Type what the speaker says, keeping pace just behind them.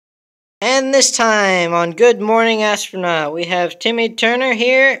And this time on Good Morning Astronaut, we have Timmy Turner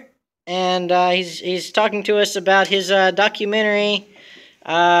here, and he's talking to us about his documentary.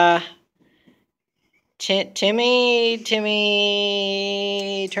 Timmy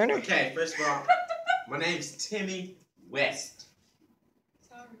Turner. Okay, first of all, my name is Timmy West.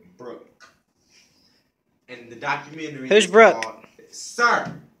 Brooke. And the documentary. Who's Brooke?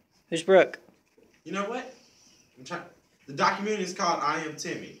 Sir. Who's Brooke? You know what? The documentary is called I Am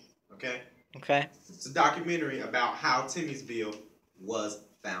Timmy. Okay? Okay. It's a documentary about how Timmysville was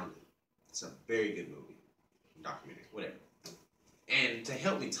founded. It's a very good movie. Documentary, whatever. And to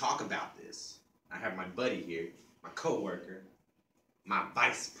help me talk about this, I have my buddy here, my co-worker, my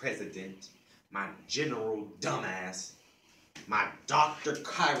vice president, my general dumbass, my doctor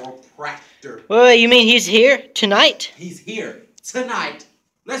chiropractor. Wait, you mean he's here tonight? He's here tonight.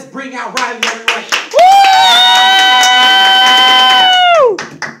 Let's bring out Riley, everyone.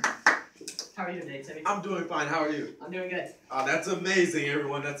 How are you today, Timmy? I'm doing fine. How are you? I'm doing good. Oh, that's amazing,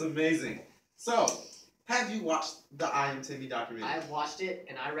 everyone. That's amazing. So, have you watched the I Am Timmy documentary? I have watched it,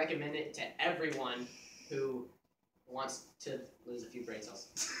 and I recommend it to everyone who wants to lose a few brain cells.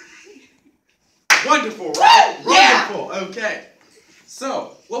 Wonderful, right? Yeah! Wonderful. Okay.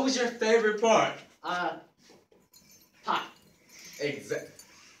 So, what was your favorite part? Pot.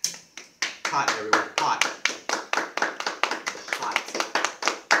 Hot, everyone. Hot. Hot.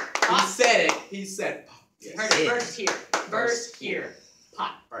 He said it. He said pot. Yes. Heard it first here. First here.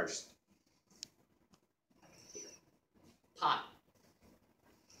 Pot. First. Pot.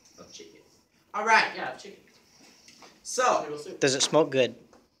 Of chicken. All right. Yeah, chicken. So, Noodle soup. Does it smoke good?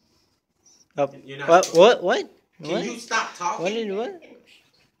 Oh, you're not what? Can you stop talking? What?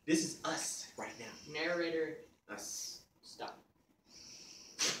 This is us right now. Narrator, Us. stop.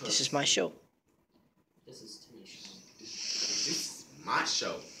 This is my show. This is Timmy's show. This is my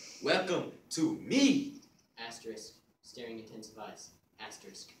show. Welcome to me. Asterisk. Staring intensifies.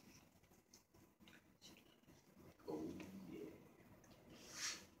 Asterisk. Oh, yeah.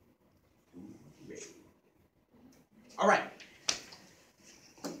 Hooray. All right.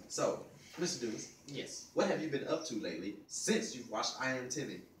 So, Mr. Deuce, Yes. what have you been up to lately since you've watched I Am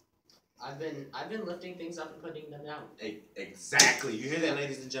Timmy? I've been lifting things up and putting them down. Exactly. You hear that,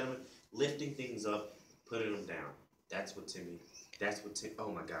 ladies and gentlemen? Lifting things up, putting them down. That's what Timmy,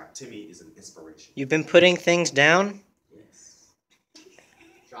 oh my God, Timmy is an inspiration. You've been putting things down? Yes.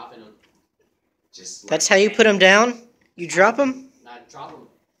 Dropping them. Just like That's how you put them down? You drop them? Not drop them.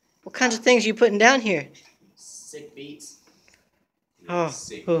 What kinds of things are you putting down here? Sick beats. Oh,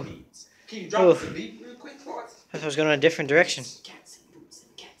 sick oh. beats. Can you drop us a beat real quick for us? I thought I was going in a different direction. Cats and boots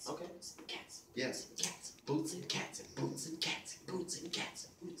and cats. Okay. Boots and cats. Yes. Cats. Boots and cats and Boots and cats. Boots and cats.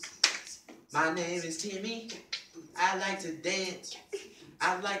 Boots and cats. My name is Timmy. I like to dance.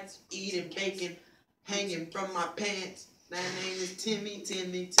 I like to eat and bacon hanging from my pants. My name is Timmy,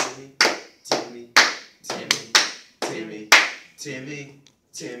 Timmy, Timmy, Timmy, Timmy, Timmy, Timmy,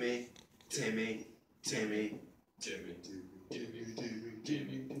 Timmy, Timmy, Timmy, Timmy,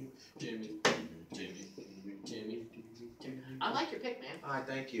 I like your pick, man. I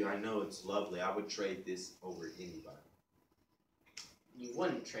thank you. I know it's lovely. I would trade this over anybody. You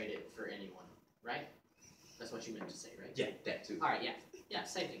wouldn't trade it for anyone, right? That's what you meant to say, right? Yeah, that too. All right, yeah. Yeah,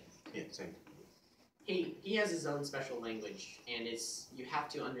 same thing. Yeah, same. He has his own special language, and you have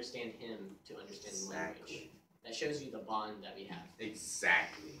to understand him to understand the language. Exactly. That shows you the bond that we have.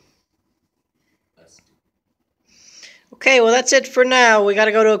 Exactly. Us two. Okay, well, that's it for now. We got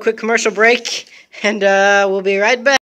to go to a quick commercial break, and we'll be right back.